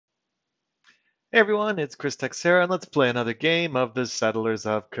Hey everyone, it's Chris Texera, and let's play another game of the Settlers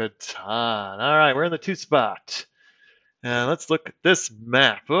of Catan. All right, we're in the two spot. And let's look at this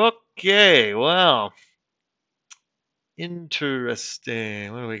map. Okay, well,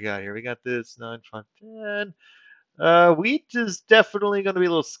 interesting. What do we got here? We got this 9, 5, 10. Wheat is definitely going to be a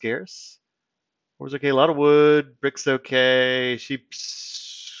little scarce. Ores okay, a lot of wood, bricks okay,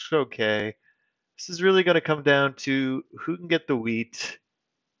 sheep's okay. This is really going to come down to who can get the wheat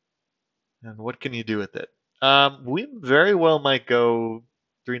and what can you do with it. We very well might go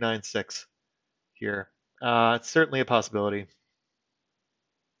 396 here. It's certainly a possibility.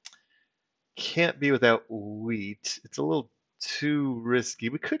 Can't be without wheat. It's a little too risky.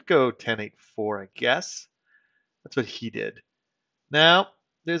 We could go 1084, I guess. That's what he did. Now,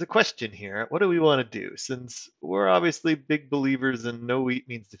 there's a question here. What do we want to do? Since we're obviously big believers in no wheat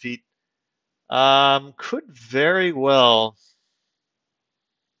means defeat, could very well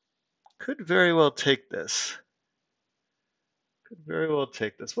take this. Could very well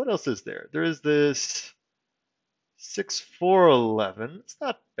take this. What else is there? There is this 6411. It's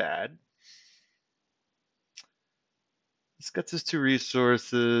not bad. This gets us two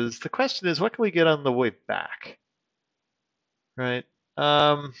resources. The question is, what can we get on the way back? Right?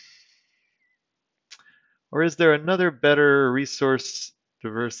 Um, or is there another better resource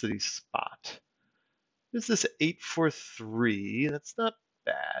diversity spot? Is this 843? That's not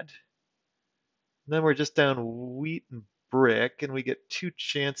bad. And then we're just down wheat and brick, and we get two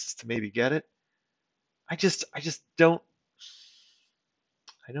chances to maybe get it. I just don't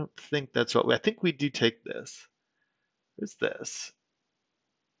think that's what I think we do take this. What's this?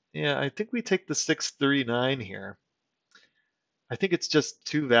 Yeah, I think we take the 639 here. I think it's just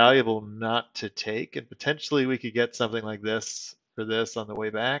too valuable not to take, and potentially we could get something like this for this on the way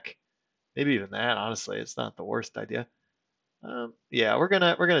back. Maybe even that. Honestly, it's not the worst idea. Yeah, we're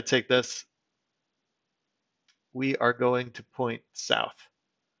gonna take this. We are going to point south.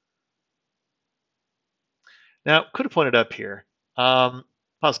 Now, could have pointed up here.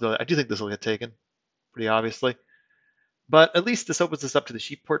 Possibility. I do think this will get taken, pretty obviously. But at least this opens us up to the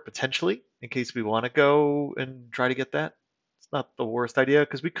sheep port potentially, in case we want to go and try to get that. It's not the worst idea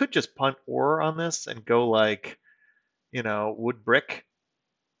because we could just punt ore on this and go like, wood brick.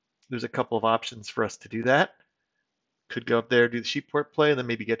 There's a couple of options for us to do that. Could go up there, do the sheep port play, and then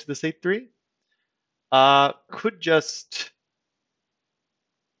maybe get to this 8-3. Could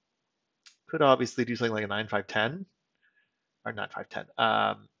obviously do something like a 9-5-10, or not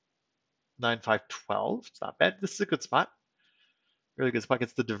 5-10, 9-5-12. It's not bad. This is a good spot. Really good spot.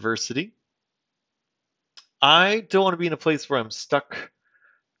 Gets the diversity. I don't want to be in a place where I'm stuck.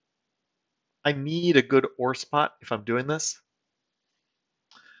 I need a good ore spot if I'm doing this.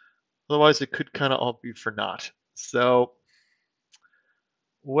 Otherwise, it could kind of all be for naught. So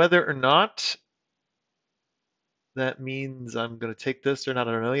whether or not that means I'm going to take this or not,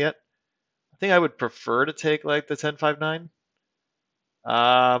 I don't know yet. I think I would prefer to take like the 1059,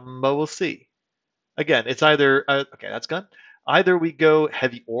 but we'll see. Again, it's either okay, that's gone. Either we go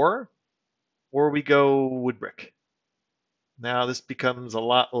heavy ore or we go wood brick. Now this becomes a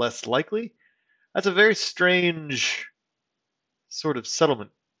lot less likely. That's a very strange sort of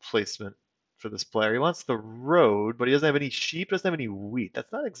settlement placement for this player. He wants the road, but he doesn't have any sheep, doesn't have any wheat.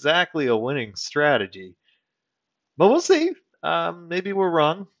 That's not exactly a winning strategy. But we'll see. Maybe we're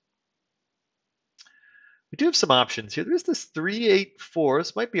wrong. We do have some options here. There's this 384.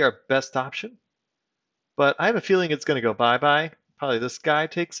 This might be our best option, but I have a feeling it's going to go bye-bye. Probably this guy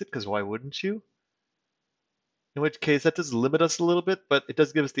takes it, because why wouldn't you? In which case, that does limit us a little bit, but it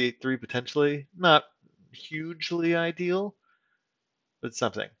does give us the 8-3 potentially. Not hugely ideal, but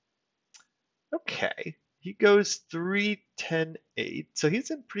something. Okay. He goes 3-10-8, so he's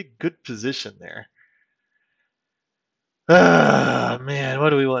in pretty good position there. Ah, man,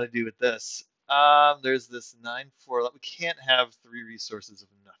 what do we want to do with this? There's this 9-4. We can't have three resources of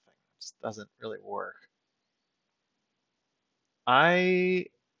nothing. It just doesn't really work. Let's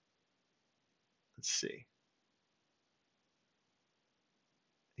see.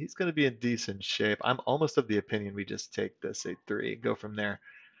 He's going to be in decent shape. I'm almost of the opinion we just take this 8-3 and go from there.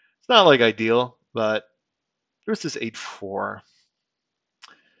 It's not like ideal, but there's this 8-4.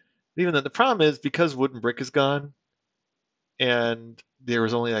 Even then, the problem is because wooden brick is gone and there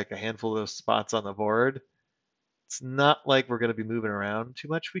was only like a handful of those spots on the board, it's not like we're going to be moving around too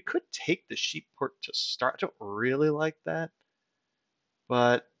much. We could take the sheep port to start. I don't really like that,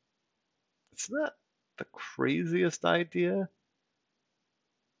 but it's not the craziest idea.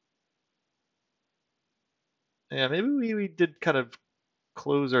 Yeah, maybe we did kind of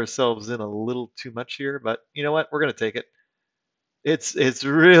close ourselves in a little too much here, but you know what? We're going to take it. It's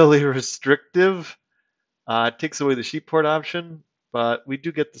really restrictive. It takes away the sheep port option, but we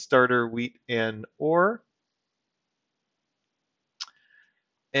do get the starter wheat and ore.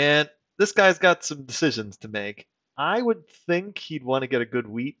 And this guy's got some decisions to make. I would think he'd want to get a good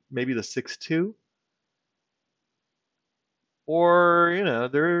wheat, maybe the 6-2. Or,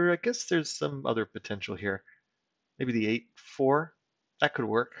 I guess there's some other potential here. Maybe the 8-4. That could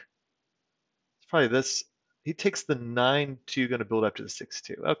work. It's probably this. He takes the 9-2, going to build up to the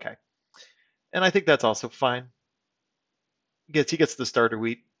 6-2. Okay. And I think that's also fine. He gets the starter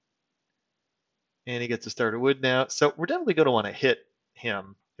wheat, and he gets the starter wood now. So we're definitely going to want to hit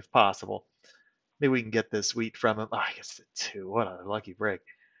him if possible. Maybe we can get this wheat from him. Oh, I guess the 2. What a lucky break.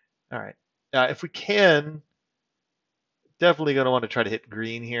 All right. If we can, definitely going to want to try to hit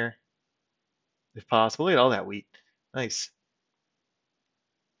green here if possible. Look at all that wheat. Nice.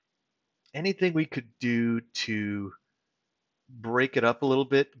 Anything we could do to break it up a little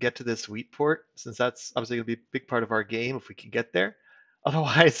bit, get to this wheat port, since that's obviously going to be a big part of our game if we can get there.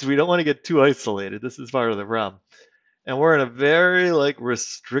 Otherwise, we don't want to get too isolated. This is part of the problem. And we're in a very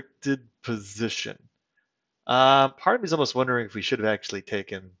restricted position. Part of me is almost wondering if we should have actually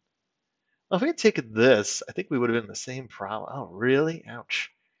taken. Well, if we had taken this, I think we would have been in the same problem. Oh, really?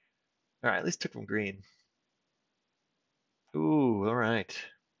 Ouch. All right, at least took from green. Ooh, all right.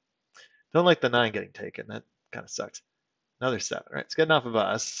 Don't like the 9 getting taken. That kind of sucks. Another 7. All right, it's good enough of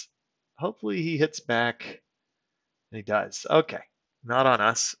us. Hopefully he hits back, and he does. Okay, not on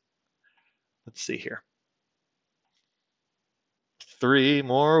us. Let's see here. 3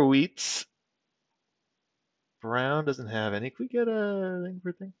 more wheats. Brown doesn't have any. Can we get a thing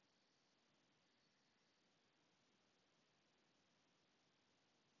for thing?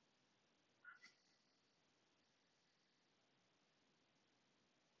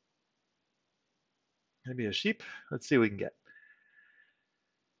 Maybe a sheep? Let's see what we can get.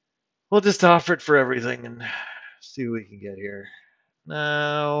 We'll just offer it for everything and see what we can get here.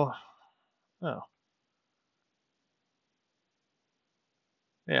 No. Oh.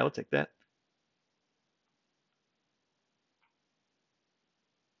 Yeah, we'll take that.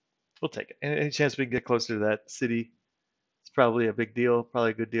 We'll take it. Any chance we can get closer to that city? It's probably a big deal,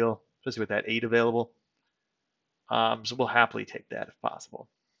 probably a good deal, especially with that 8 available. So we'll happily take that if possible.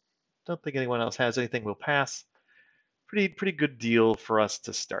 Don't think anyone else has anything. We'll pass. Pretty good deal for us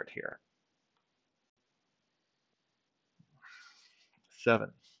to start here.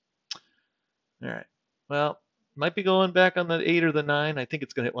 7. All right. Well, might be going back on the 8 or the 9. I think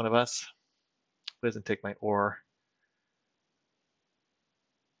it's going to hit one of us. It doesn't take my ore.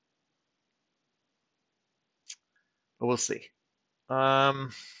 But we'll see.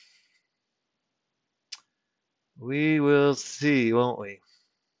 We will see, won't we?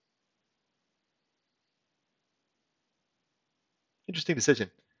 Interesting decision.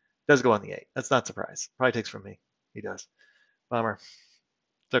 Does go on the 8. That's not a surprise. Probably takes from me. He does. Bummer.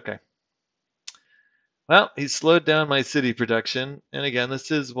 It's okay. Well, he slowed down my city production. And again, this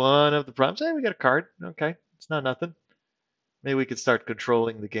is one of the problems. Hey, we got a card. Okay. It's not nothing. Maybe we could start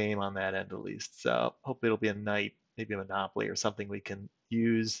controlling the game on that end at least. So hopefully it'll be a knight, maybe a monopoly or something we can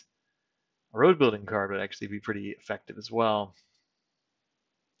use. A road building card would actually be pretty effective as well.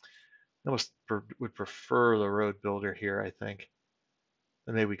 I almost would prefer the road builder here, I think.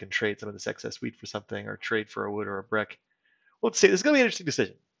 And maybe we can trade some of this excess wheat for something or trade for a wood or a brick. Well, let's see. This is going to be an interesting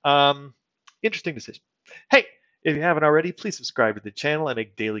decision. Interesting decision. Hey, if you haven't already, please subscribe to the channel. I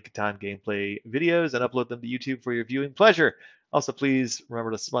make daily Catan gameplay videos and upload them to YouTube for your viewing pleasure. Also, please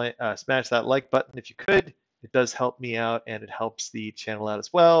remember to smash that like button if you could. It does help me out, and it helps the channel out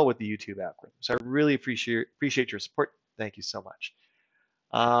as well with the YouTube algorithm. So I really appreciate your support. Thank you so much.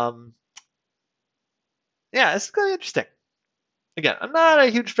 Yeah, this is going to be interesting. Again, I'm not a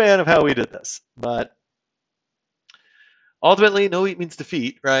huge fan of how we did this, but ultimately, no wheat means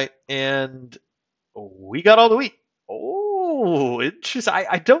defeat, right? And we got all the wheat. Oh, interesting.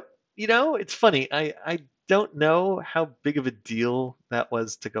 I don't, it's funny. I don't know how big of a deal that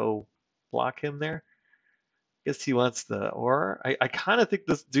was to go block him there. Guess he wants the ore. I kind of think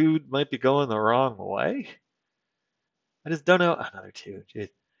this dude might be going the wrong way. I just don't know. Another 2. Jeez.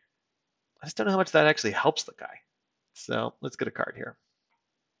 I just don't know how much that actually helps the guy. So let's get a card here.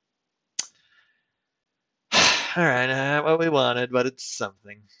 All right, not what we wanted, but it's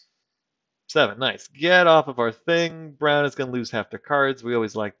something. 7, nice. Get off of our thing. Brown is going to lose half their cards. We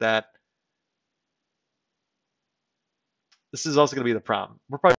always like that. This is also going to be the problem.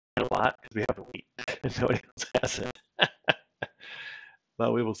 We're probably going to a lot because we have the wheat and nobody else has it.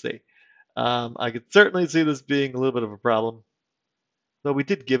 But we will see. I could certainly see this being a little bit of a problem. Though we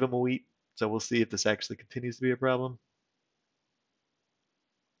did give him a wheat, so we'll see if this actually continues to be a problem.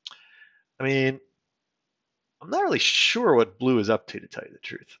 I mean, I'm not really sure what blue is up to tell you the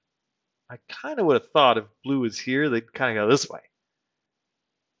truth. I kind of would have thought if blue was here, they'd kind of go this way.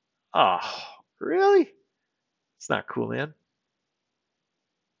 Oh, really? It's not cool, man.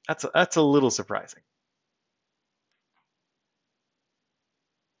 That's a little surprising.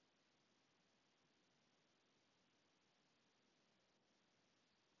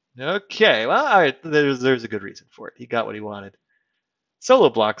 Okay, well, all right. There's a good reason for it. He got what he wanted. Solo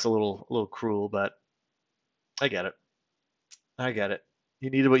block's a little cruel, but I get it. I get it. You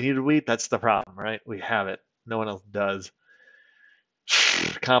needed wheat. That's the problem, right? We have it. No one else does.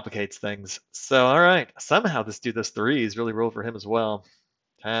 Complicates things. So all right. Somehow this dude, this threes really rolled for him as well.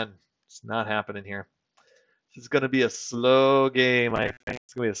 10. It's not happening here. This is going to be a slow game. I think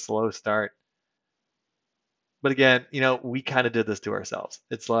it's going to be a slow start. But again, we kind of did this to ourselves.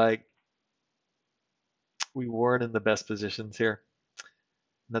 It's like we weren't in the best positions here.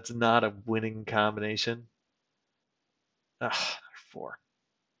 That's not a winning combination. Ugh, 4.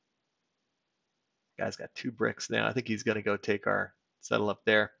 Guy's got 2 bricks now. I think he's going to go take our settle up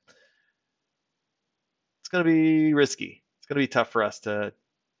there. It's going to be risky. It's going to be tough for us to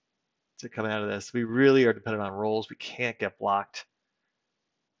come out of this. We really are dependent on rolls. We can't get blocked.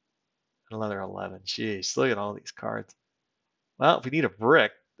 Another 11. Jeez, look at all these cards. Well, if we need a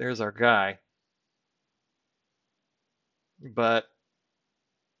brick, there's our guy. But,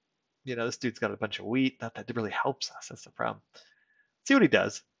 this dude's got a bunch of wheat. That really helps us. That's the problem. See what he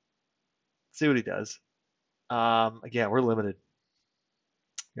does. See what he does. Again, we're limited.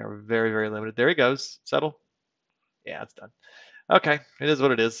 We're very, very limited. There he goes. Settle. Yeah, it's done. Okay, it is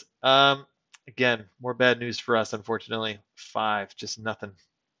what it is. Again, more bad news for us, unfortunately. 5, just nothing.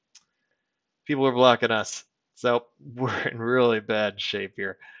 People are blocking us. So we're in really bad shape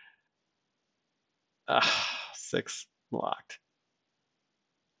here. 6 blocked.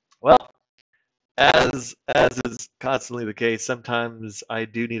 Well, as is constantly the case, sometimes I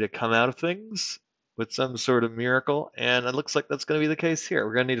do need to come out of things with some sort of miracle, and it looks like that's going to be the case here.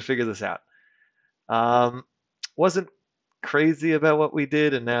 We're going to need to figure this out. Wasn't crazy about what we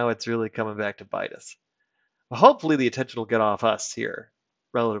did, and now it's really coming back to bite us. Well, hopefully the attention will get off us here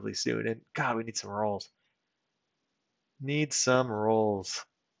relatively soon. And God, we need some rolls. Need some rolls.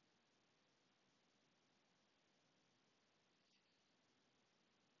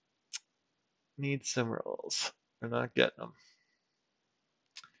 Need some rolls. We're not getting them.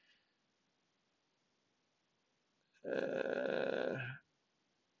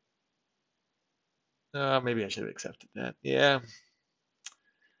 Maybe I should have accepted that. Yeah.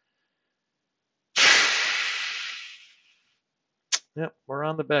 Yep, we're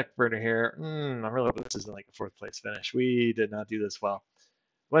on the back burner here. I really hope this isn't like a 4th place finish. We did not do this well.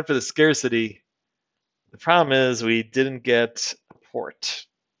 Went for the scarcity. The problem is we didn't get a port,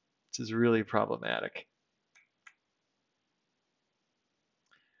 which is really problematic.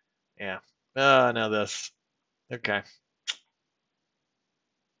 Yeah. Now this. Okay.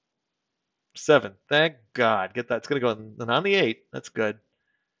 7. Thank God. Get that. It's going to go on the 8. That's good.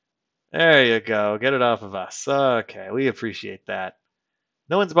 There you go. Get it off of us. Okay, we appreciate that.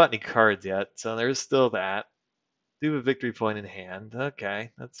 No one's bought any cards yet, so there's still that. Do have a victory point in hand.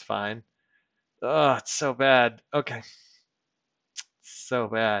 Okay, that's fine. Oh, it's so bad. Okay. So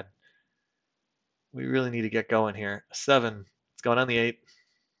bad. We really need to get going here. 7. It's going on the 8.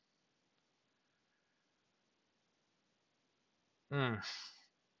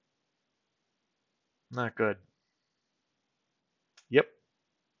 Not good. Yep.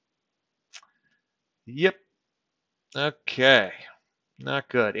 Yep. Okay. Not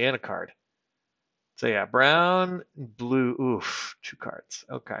good. And a card. So yeah, brown, blue. Oof, 2 cards.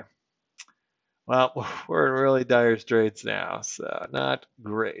 Okay. Well, we're in really dire straits now, so not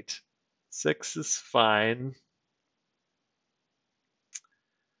great. 6 is fine.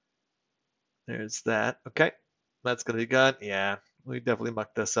 There's that. Okay. That's going to be good. Yeah, we definitely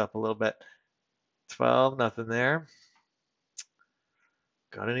mucked this up a little bit. 12, nothing there.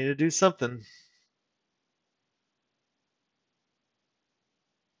 Gonna need to do something.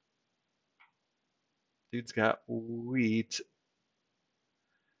 Dude's got wheat.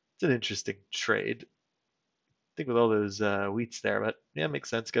 It's an interesting trade. I think with all those wheats there, but yeah, makes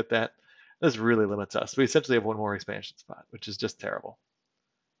sense. Get that. This really limits us. We essentially have one more expansion spot, which is just terrible.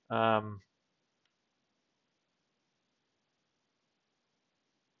 Um,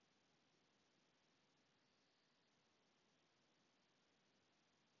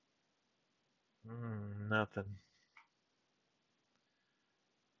 Nothing.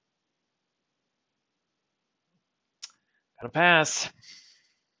 Gotta pass.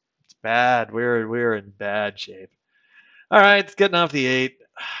 It's bad. We're in bad shape. All right, it's getting off the 8.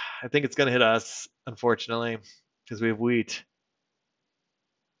 I think it's gonna hit us, unfortunately, because we have wheat.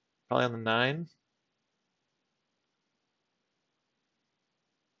 Probably on the 9.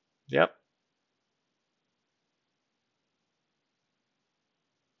 Yep.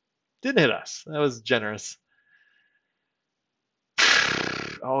 Didn't hit us. That was generous.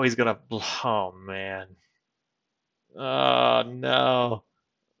 Oh, he's gonna. Oh man. Oh no.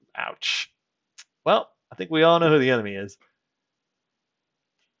 Ouch. Well, I think we all know who the enemy is.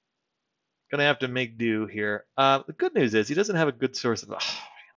 Gonna have to make do here. The good news is he doesn't have a good source of. Oh,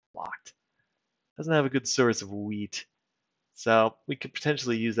 locked. Doesn't have a good source of wheat. So we could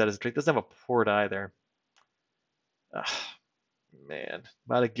potentially use that as a trick. Doesn't have a port either. Ugh, man.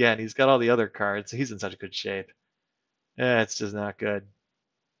 But again, he's got all the other cards, so he's in such a good shape. It's just not good.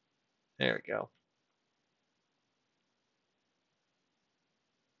 There we go.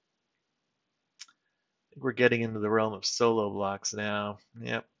 I think we're getting into the realm of solo blocks now.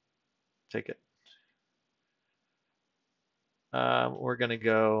 Yep, take it. We're gonna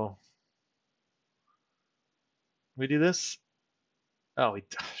go. We do this? Oh, we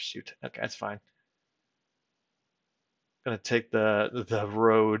shoot. Okay, that's fine. Gonna take the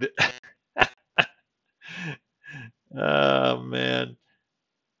road. Oh man.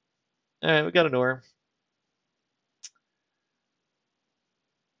 All right, we got an ore.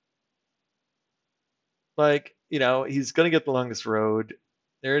 Like, he's gonna get the longest road.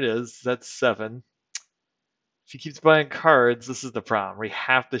 There it is. That's 7. If he keeps buying cards, this is the problem. We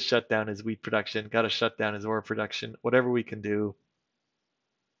have to shut down his wheat production. Got to shut down his ore production. Whatever we can do.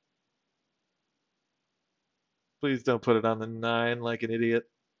 Please don't put it on the 9 like an idiot.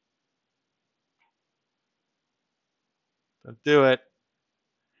 Don't do it.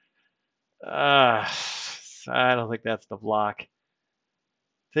 I don't think that's the block.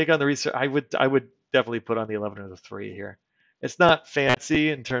 Take on the research. I would definitely put on the 11 or the 3 here. It's not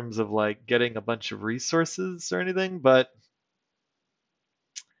fancy in terms of like getting a bunch of resources or anything, but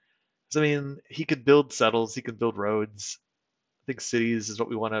I mean, he could build settles, he could build roads. I think cities is what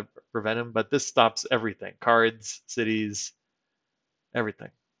we want to prevent him, but this stops everything: cards, cities, everything.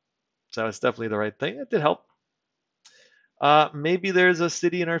 So it's definitely the right thing. It did help. Maybe there's a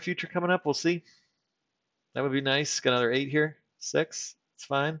city in our future coming up. We'll see. That would be nice. Got another 8 here. 6. It's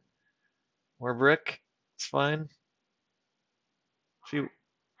fine. More brick. It's fine. Few.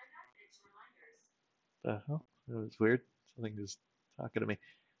 The hell? That was weird. Something was talking to me.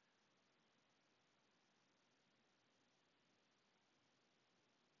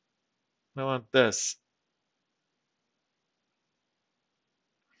 I want this.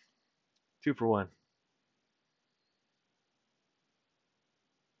 2 for 1.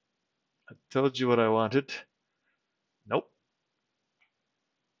 I told you what I wanted. Nope.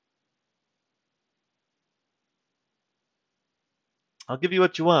 I'll give you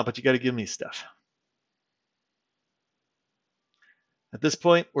what you want, but you got to give me stuff. At this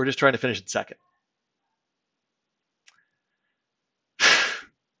point, we're just trying to finish in second.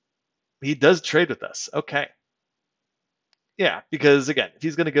 He does trade with us. Okay. Yeah, because again, if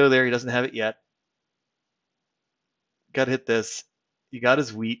he's going to go there, he doesn't have it yet. Got to hit this. He got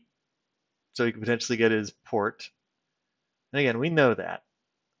his wheat, so he can potentially get his port. And again, we know that.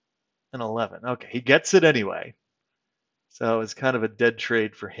 An 11. Okay, he gets it anyway. So it's kind of a dead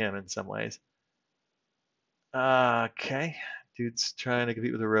trade for him in some ways. Okay. Dude's trying to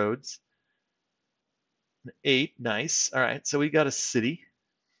compete with the roads. An 8. Nice. All right, so we got a city.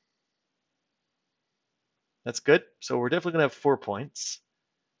 That's good. So we're definitely going to have 4 points.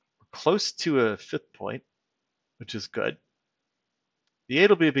 We're close to a 5th point, which is good. The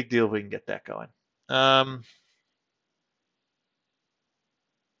 8 will be a big deal if we can get that going. I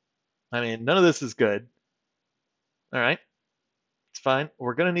mean, none of this is good. All right. It's fine.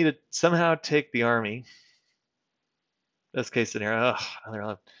 We're going to need to somehow take the army. Best case scenario. Ugh, another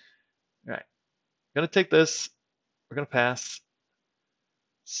 11. All right. Going to take this. We're going to pass.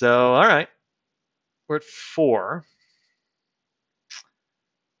 So, all right. We're at 4.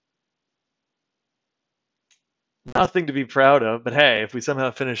 Nothing to be proud of, but hey, if we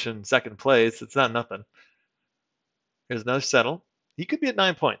somehow finish in second place, it's not nothing. There's no settle. He could be at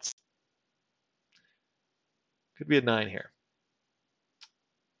 9 points. Could be at 9 here.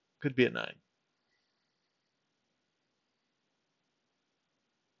 Could be at 9.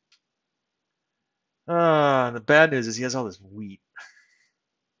 And the bad news is he has all this wheat.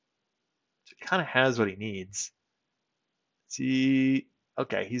 So he kind of has what he needs. See,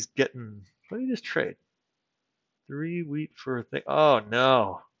 okay, he's getting. What did he just trade? 3 wheat for a thing. Oh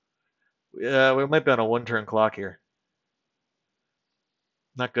no. Yeah, we might be on a 1-turn clock here.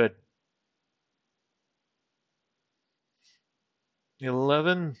 Not good.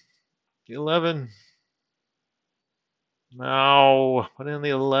 11. The 11. No, put in the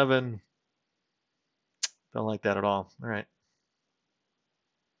 11. Don't like that at all. All right.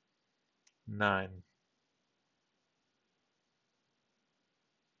 9.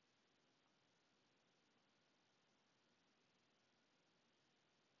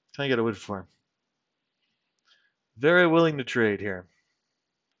 Can I get a wood for? Very willing to trade here.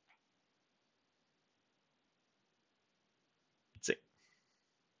 Let's see.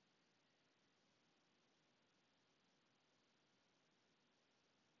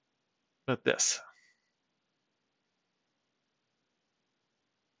 About this.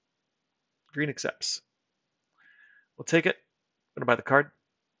 Green accepts. We'll take it. Gonna buy the card.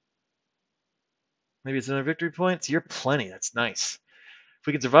 Maybe it's another victory point. So you're plenty. That's nice. If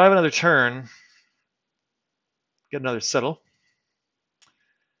we can survive another turn, get another settle.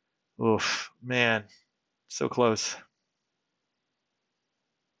 Oof, man, so close.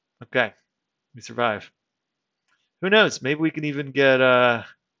 Okay, we survive. Who knows? Maybe we can even get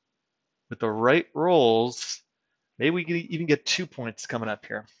with the right rolls. Maybe we can even get 2 points coming up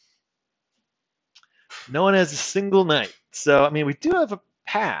here. No one has a single knight, so I mean we do have a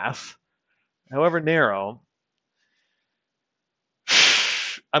path, however narrow.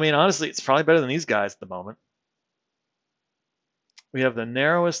 I mean honestly, it's probably better than these guys at the moment. We have the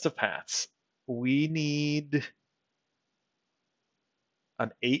narrowest of paths. We need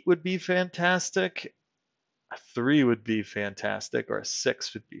an 8 would be fantastic. A 3 would be fantastic, or a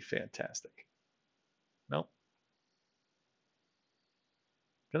 6 would be fantastic. Nope.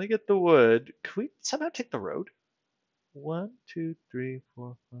 Gonna get the wood. Can we somehow take the road? 1, 2, 3,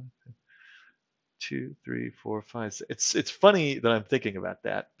 4, 5, 6. 2, 3, 4, 5. 6. It's funny that I'm thinking about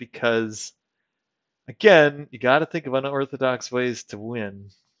that because again, you got to think of unorthodox ways to win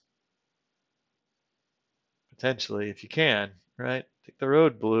potentially if you can, right? Take the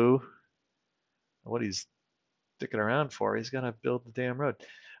road, blue. What he's sticking around for? He's gonna build the damn road.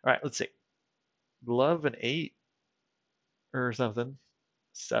 All right, let's see. Glove an 8 or something.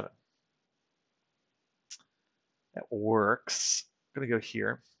 7. That works. I'm gonna go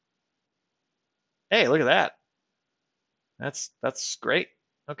here. Hey, look at that. That's great.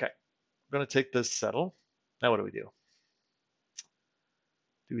 Okay, I'm gonna take this settle. Now what do we do?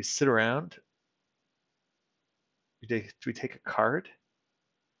 Do we sit around? Do we take a card?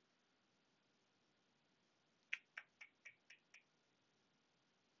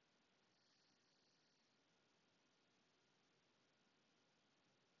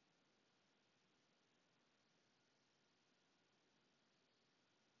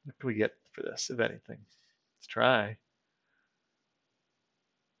 What can we get for this, if anything? Let's try.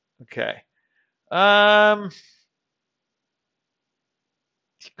 Okay. You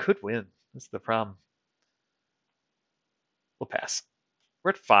could win. That's the problem. We'll pass.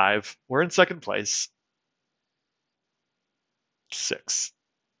 We're at 5. We're in second place. 6.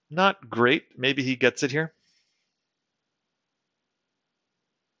 Not great. Maybe he gets it here.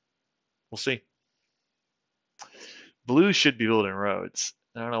 We'll see. Blue should be building roads.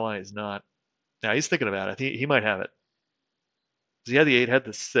 I don't know why he's not. Yeah, he's thinking about it. He might have it. He had the 8, had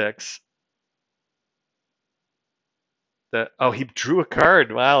the 6. He drew a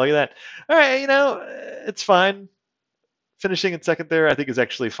card. Wow, look at that. All right, it's fine. Finishing in second there, I think, is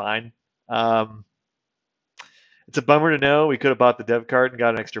actually fine. It's a bummer to know we could have bought the dev card and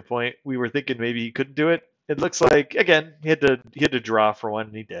got an extra point. We were thinking maybe he couldn't do it. It looks like again he had to draw for one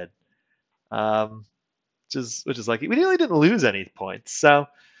and he did. Um, which is like we really didn't lose any points. So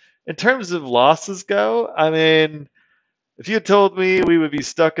in terms of losses go, I mean, if you had told me we would be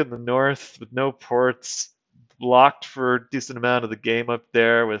stuck in the north with no ports, blocked for a decent amount of the game up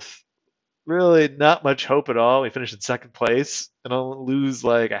there with really not much hope at all, we finished in second place and I'll lose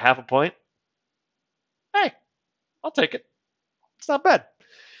like a half a point. Hey, I'll take it. It's not bad.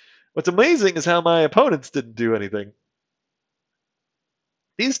 What's amazing is how my opponents didn't do anything.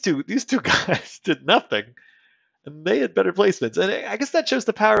 These two guys did nothing, and they had better placements. And I guess that shows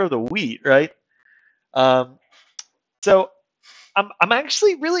the power of the wheat, right? Um, so I'm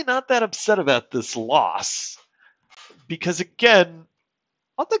actually really not that upset about this loss because again,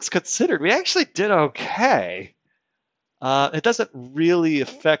 all things considered, we actually did okay. It doesn't really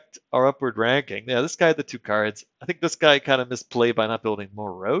affect our upward ranking. Yeah, this guy had the 2 cards. I think this guy kind of misplayed by not building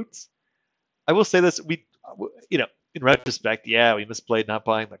more roads. I will say this: in retrospect, yeah, we misplayed not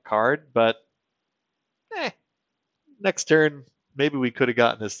buying the card, but next turn, maybe we could have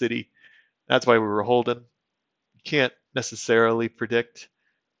gotten a city. That's why we were holding. You can't necessarily predict.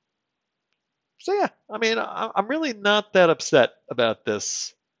 So yeah, I mean, I'm really not that upset about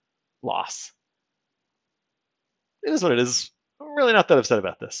this loss. It is what it is. I'm really not that upset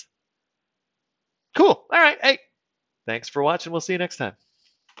about this. Cool. All right. Hey, thanks for watching. We'll see you next time.